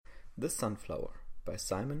The Sunflower by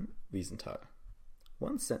Simon Wiesenthal.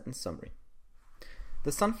 One sentence summary.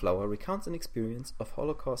 The Sunflower recounts an experience of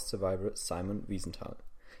Holocaust survivor Simon Wiesenthal,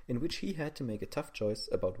 in which he had to make a tough choice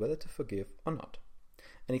about whether to forgive or not,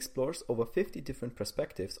 and explores over 50 different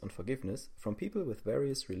perspectives on forgiveness from people with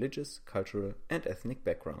various religious, cultural, and ethnic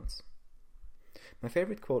backgrounds. My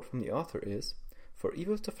favorite quote from the author is, "For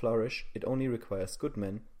evil to flourish, it only requires good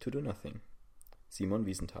men to do nothing." Simon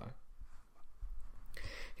Wiesenthal.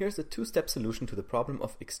 Here's a two-step solution to the problem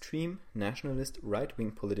of extreme, nationalist,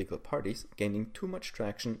 right-wing political parties gaining too much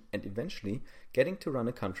traction and eventually getting to run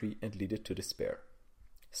a country and lead it to despair.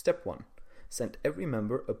 Step 1. Send every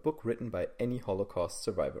member a book written by any Holocaust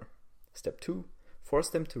survivor. Step 2. Force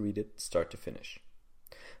them to read it start to finish.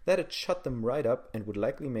 That'd shut them right up and would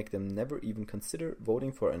likely make them never even consider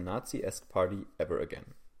voting for a Nazi-esque party ever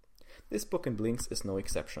again. This book in Blinks is no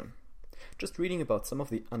exception. Just reading about some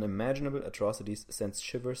of the unimaginable atrocities sends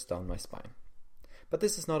shivers down my spine. But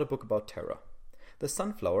this is not a book about terror. The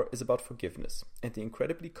Sunflower is about forgiveness and the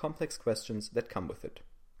incredibly complex questions that come with it.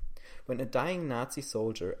 When a dying Nazi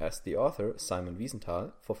soldier asked the author, Simon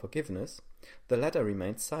Wiesenthal, for forgiveness, the latter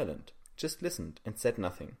remained silent, just listened and said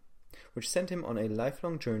nothing, which sent him on a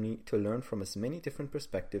lifelong journey to learn from as many different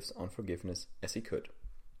perspectives on forgiveness as he could.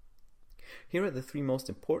 Here are the 3 most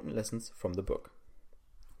important lessons from the book.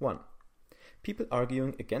 1. People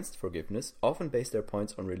arguing against forgiveness often base their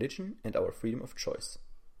points on religion and our freedom of choice.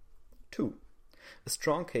 2. A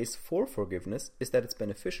strong case for forgiveness is that it's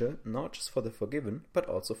beneficial not just for the forgiven, but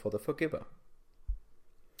also for the forgiver.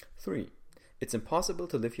 3. It's impossible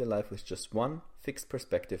to live your life with just one fixed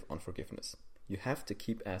perspective on forgiveness. You have to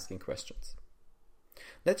keep asking questions.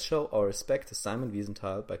 Let's show our respect to Simon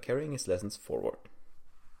Wiesenthal by carrying his lessons forward.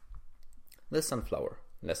 The Sunflower,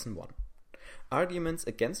 Lesson 1. Arguments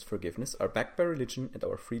against forgiveness are backed by religion and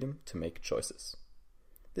our freedom to make choices.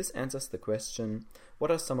 This answers the question, what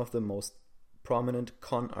are some of the most prominent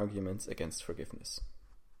con-arguments against forgiveness?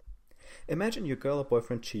 Imagine your girl or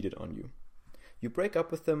boyfriend cheated on you. You break up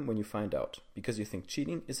with them when you find out, because you think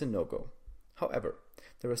cheating is a no-go. However,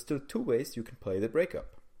 there are still 2 ways you can play the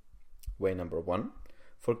breakup. Way number 1,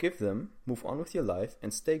 forgive them, move on with your life,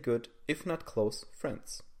 and stay good, if not close,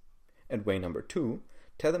 friends. And way number 2,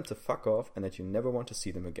 tell them to fuck off and that you never want to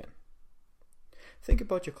see them again. Think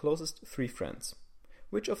about your closest 3 friends.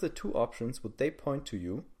 Which of the 2 options would they point to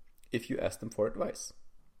you if you asked them for advice?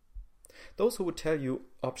 Those who would tell you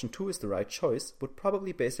option 2 is the right choice would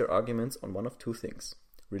probably base their arguments on one of 2 things: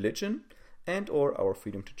 religion and/or our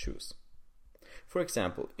freedom to choose. For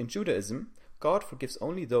example, in Judaism, God forgives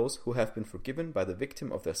only those who have been forgiven by the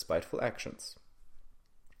victim of their spiteful actions.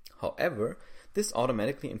 However, this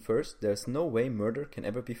automatically infers there's no way murder can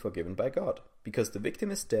ever be forgiven by God, because the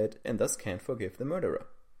victim is dead and thus can't forgive the murderer.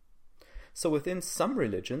 So within some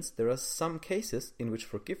religions, there are some cases in which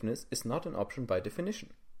forgiveness is not an option by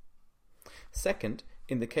definition. Second,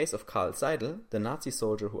 in the case of Karl Seidel, the Nazi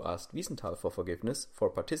soldier who asked Wiesenthal for forgiveness for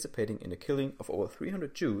participating in the killing of over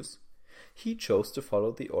 300 Jews, he chose to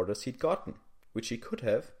follow the orders he'd gotten, which he could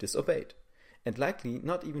have disobeyed, and likely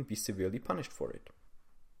not even be severely punished for it.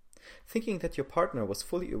 Thinking that your partner was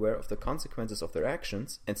fully aware of the consequences of their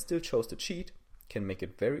actions and still chose to cheat can make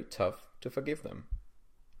it very tough to forgive them.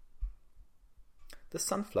 The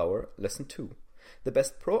Sunflower, Lesson 2. The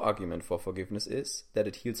best pro-argument for forgiveness is that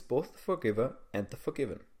it heals both the forgiver and the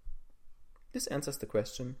forgiven. This answers the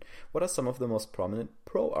question, what are some of the most prominent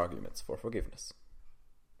pro-arguments for forgiveness?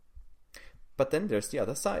 But then there's the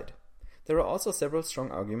other side. There are also several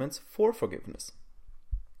strong arguments for forgiveness.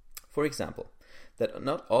 For example, that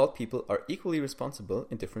not all people are equally responsible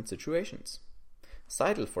in different situations.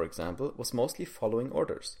 Seidel, for example, was mostly following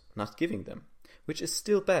orders, not giving them, which is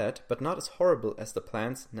still bad, but not as horrible as the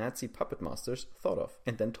plans Nazi puppet masters thought of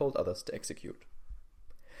and then told others to execute.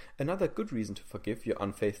 Another good reason to forgive your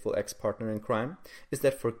unfaithful ex-partner in crime is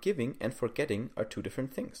that forgiving and forgetting are 2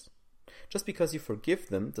 different things. Just because you forgive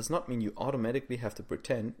them does not mean you automatically have to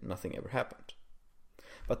pretend nothing ever happened.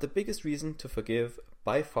 But the biggest reason to forgive,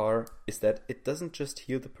 by far, is that it doesn't just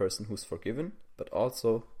heal the person who's forgiven, but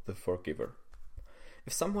also the forgiver.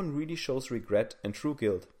 If someone really shows regret and true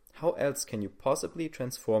guilt, how else can you possibly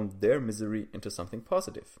transform their misery into something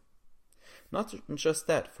positive? Not just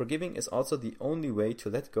that, forgiving is also the only way to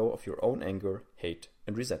let go of your own anger, hate,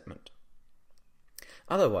 and resentment.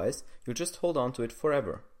 Otherwise, you'll just hold on to it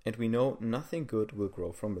forever, and we know nothing good will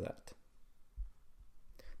grow from that.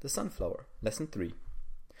 The Sunflower, Lesson 3.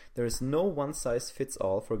 There is no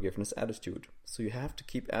one-size-fits-all forgiveness attitude, so you have to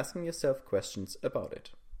keep asking yourself questions about it.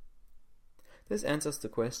 This answers the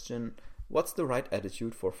question, what's the right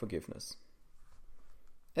attitude for forgiveness?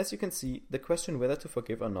 As you can see, the question whether to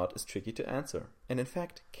forgive or not is tricky to answer, and in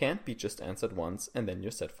fact can't be just answered once and then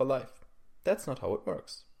you're set for life. That's not how it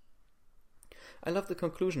works. I love the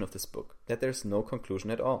conclusion of this book, that there's no conclusion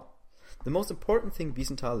at all. The most important thing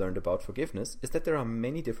Wiesenthal learned about forgiveness is that there are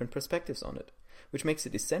many different perspectives on it, which makes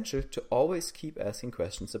it essential to always keep asking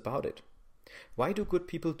questions about it. Why do good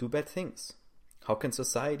people do bad things? How can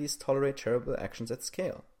societies tolerate terrible actions at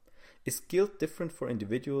scale? Is guilt different for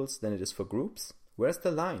individuals than it is for groups? Where's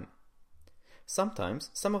the line? Sometimes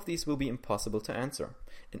some of these will be impossible to answer,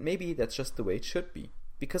 and maybe that's just the way it should be,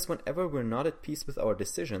 because whenever we're not at peace with our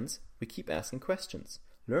decisions, we keep asking questions,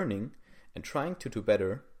 learning, and trying to do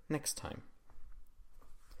better next time.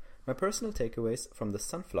 My personal takeaways from The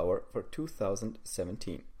Sunflower for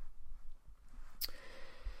 2017.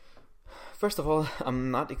 First of all,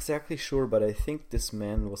 I'm not exactly sure, but I think this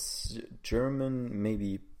man was German,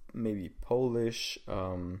 maybe Polish,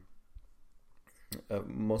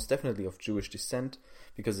 most definitely of Jewish descent,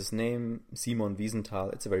 because his name, Simon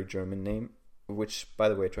Wiesenthal, it's a very German name, which, by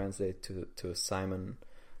the way, translates to Simon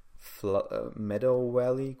Meadow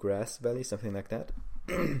Valley, Grass Valley, something like that.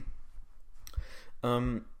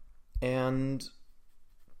 And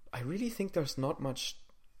I really think there's not much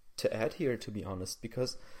to add here, to be honest,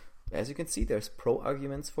 because as you can see, there's pro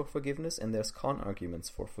arguments for forgiveness and there's con arguments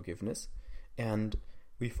for forgiveness, and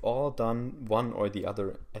we've all done one or the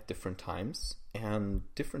other at different times, and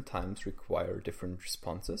different times require different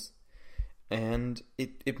responses. And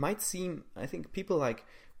it might seem, I think people like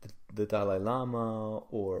the Dalai Lama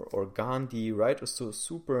or Gandhi, right, or so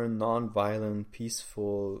super non-violent,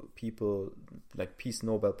 peaceful people, like Peace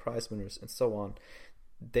Nobel Prize winners and so on,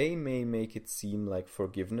 they may make it seem like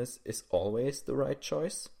forgiveness is always the right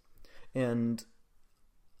choice. And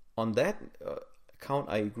on that account,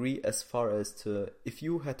 I agree as far as to, if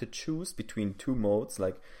you had to choose between two modes,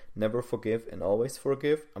 like never forgive and always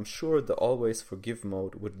forgive, I'm sure the always forgive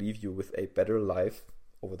mode would leave you with a better life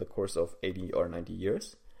over the course of 80 or 90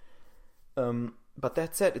 years. But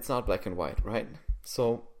that said, it's not black and white, right?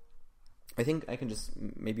 So I think I can just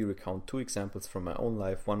maybe recount two examples from my own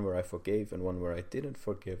life, one where I forgave and one where I didn't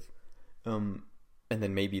forgive. And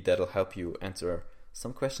then maybe that'll help you answer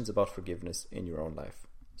some questions about forgiveness in your own life.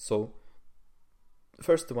 So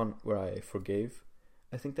first, the one where I forgave,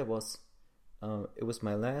 I think that was, it was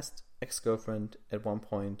my last ex-girlfriend at one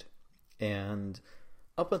point, and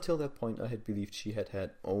up until that point I had believed she had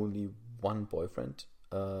had only one boyfriend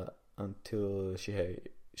until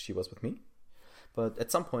she was with me. But at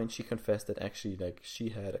some point she confessed that actually, like, she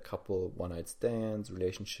had a couple one-night stands,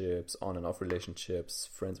 relationships, on and off relationships,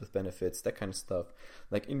 friends with benefits, that kind of stuff,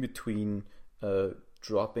 like in between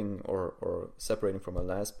dropping or separating from her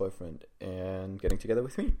last boyfriend and getting together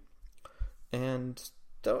with me. And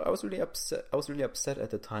I was really upset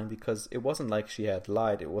at the time, because it wasn't like she had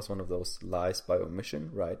lied. It was one of those lies by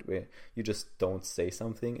omission, right, where you just don't say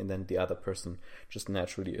something and then the other person just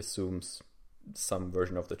naturally assumes some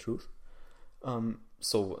version of the truth.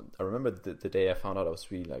 So I remember the day I found out, I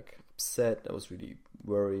was really like upset. I was really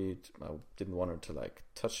worried. I didn't want her to like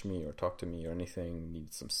touch me or talk to me or anything,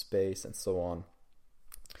 needed some space and so on.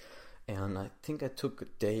 And I think I took a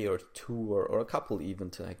day or two or a couple even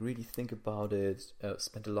to like really think about it.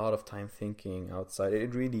 Spent a lot of time thinking outside.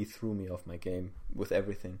 It really threw me off my game with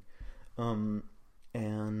everything. But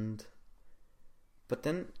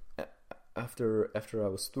then after I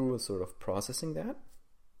was through sort of processing that,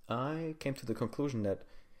 I came to the conclusion that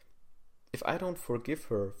if I don't forgive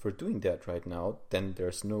her for doing that right now, then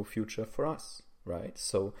there's no future for us, right?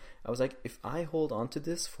 So I was like, if I hold on to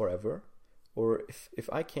this forever, or if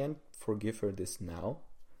I can't forgive her this now,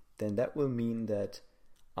 then that will mean that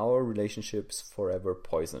our relationship's forever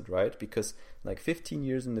poisoned, right? Because like 15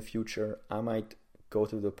 years in the future, I might go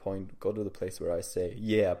to the place where I say,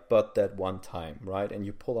 yeah, but that one time, right? And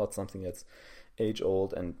you pull out something that's age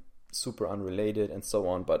old and super unrelated and so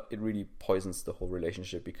on, but it really poisons the whole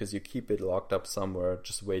relationship because you keep it locked up somewhere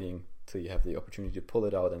just waiting till you have the opportunity to pull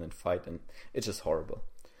it out and then fight, and it's just horrible.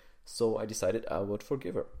 So I decided I would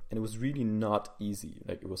forgive her, and it was really not easy.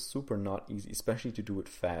 Like, it was super not easy, especially to do it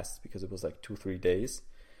fast, because it was like 2-3 days,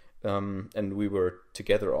 and we were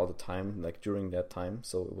together all the time, like during that time,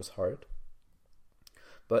 so it was hard.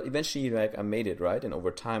 But eventually, like, I made it, right? And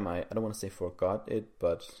over time, I don't want to say forgot it,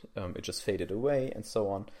 but it just faded away and so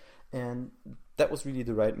on. And that was really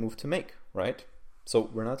the right move to make, right? So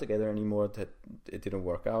we're not together anymore. That it didn't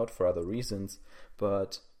work out for other reasons,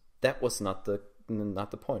 but that was not the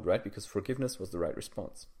point, right? Because forgiveness was the right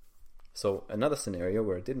response. So another scenario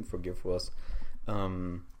where I didn't forgive was a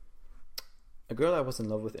girl I was in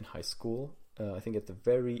love with in high school. I think at the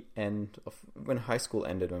very end of when high school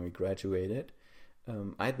ended, when we graduated,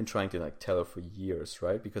 I had been trying to like tell her for years,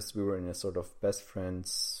 right? Because we were in a sort of best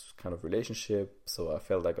friends kind of relationship, so I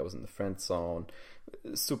felt like I was in the friend zone.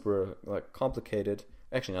 Super like complicated.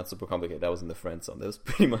 Actually, not super complicated. I was in the friend zone. That was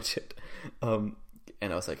pretty much it. And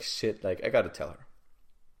I was like, shit, like I gotta tell her.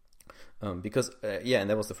 Because and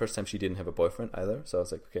that was the first time she didn't have a boyfriend either. So I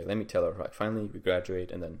was like, okay, let me tell her. Like, finally, we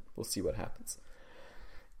graduate, and then we'll see what happens.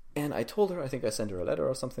 And I told her. I think I sent her a letter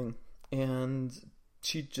or something, and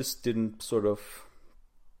she just didn't sort of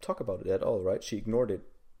talk about it at all. Right? She ignored it,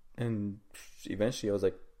 and eventually, I was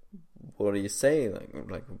like, "What do you say?"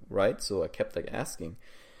 Like, right? So I kept like asking,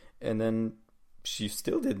 and then she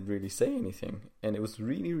still didn't really say anything, and it was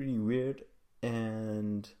really, really weird.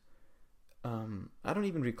 And I don't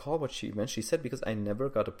even recall what she eventually said because I never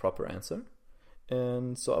got a proper answer.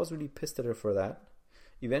 And so I was really pissed at her for that.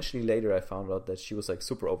 Eventually later I found out that she was like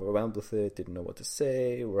super overwhelmed with it, didn't know what to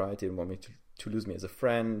say, right? Didn't want me to lose me as a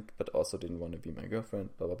friend, but also didn't want to be my girlfriend,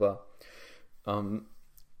 blah, blah, blah.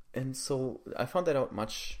 And so I found that out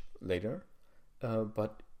much later.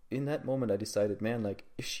 But in that moment I decided, man, like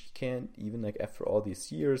if she can't even, like after all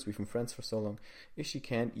these years, we've been friends for so long, if she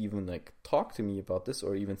can't even like talk to me about this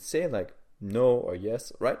or even say like no or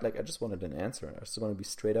yes, right? Like I just wanted an answer. I just want to be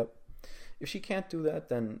straight up. If she can't do that,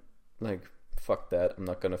 then like fuck that. I'm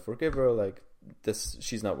not gonna forgive her. Like this,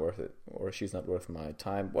 she's not worth it, or she's not worth my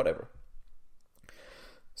time, whatever.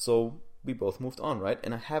 So we both moved on, right?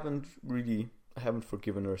 And I haven't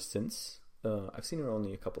forgiven her since. I've seen her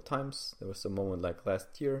only a couple times. There was a moment like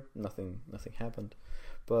last year, nothing happened,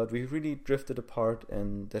 but we really drifted apart,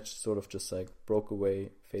 and that sort of just like broke away,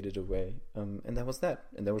 faded away, and that was that.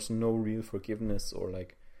 And there was no real forgiveness or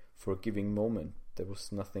like forgiving moment. There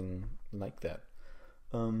was nothing like that,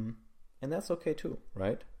 and that's okay too,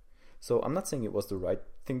 right? So I'm not saying it was the right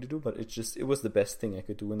thing to do, but it was the best thing I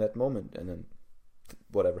could do in that moment, and then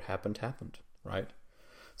whatever happened, right?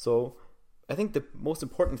 So I think the most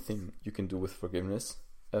important thing you can do with forgiveness,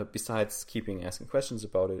 besides keeping asking questions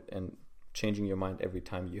about it and changing your mind every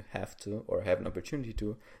time you have to or have an opportunity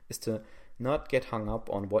to, is to not get hung up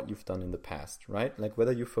on what you've done in the past, right? Like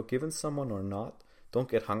whether you've forgiven someone or not, don't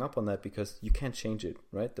get hung up on that because you can't change it,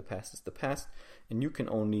 right? The past is the past, and you can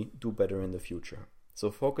only do better in the future.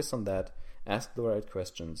 So focus on that, ask the right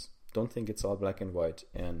questions, don't think it's all black and white,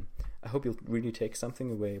 and I hope you'll really take something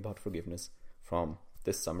away about forgiveness from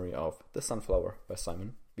this summary of The Sunflower by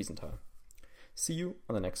Simon Wiesenthal. See you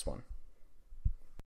on the next one.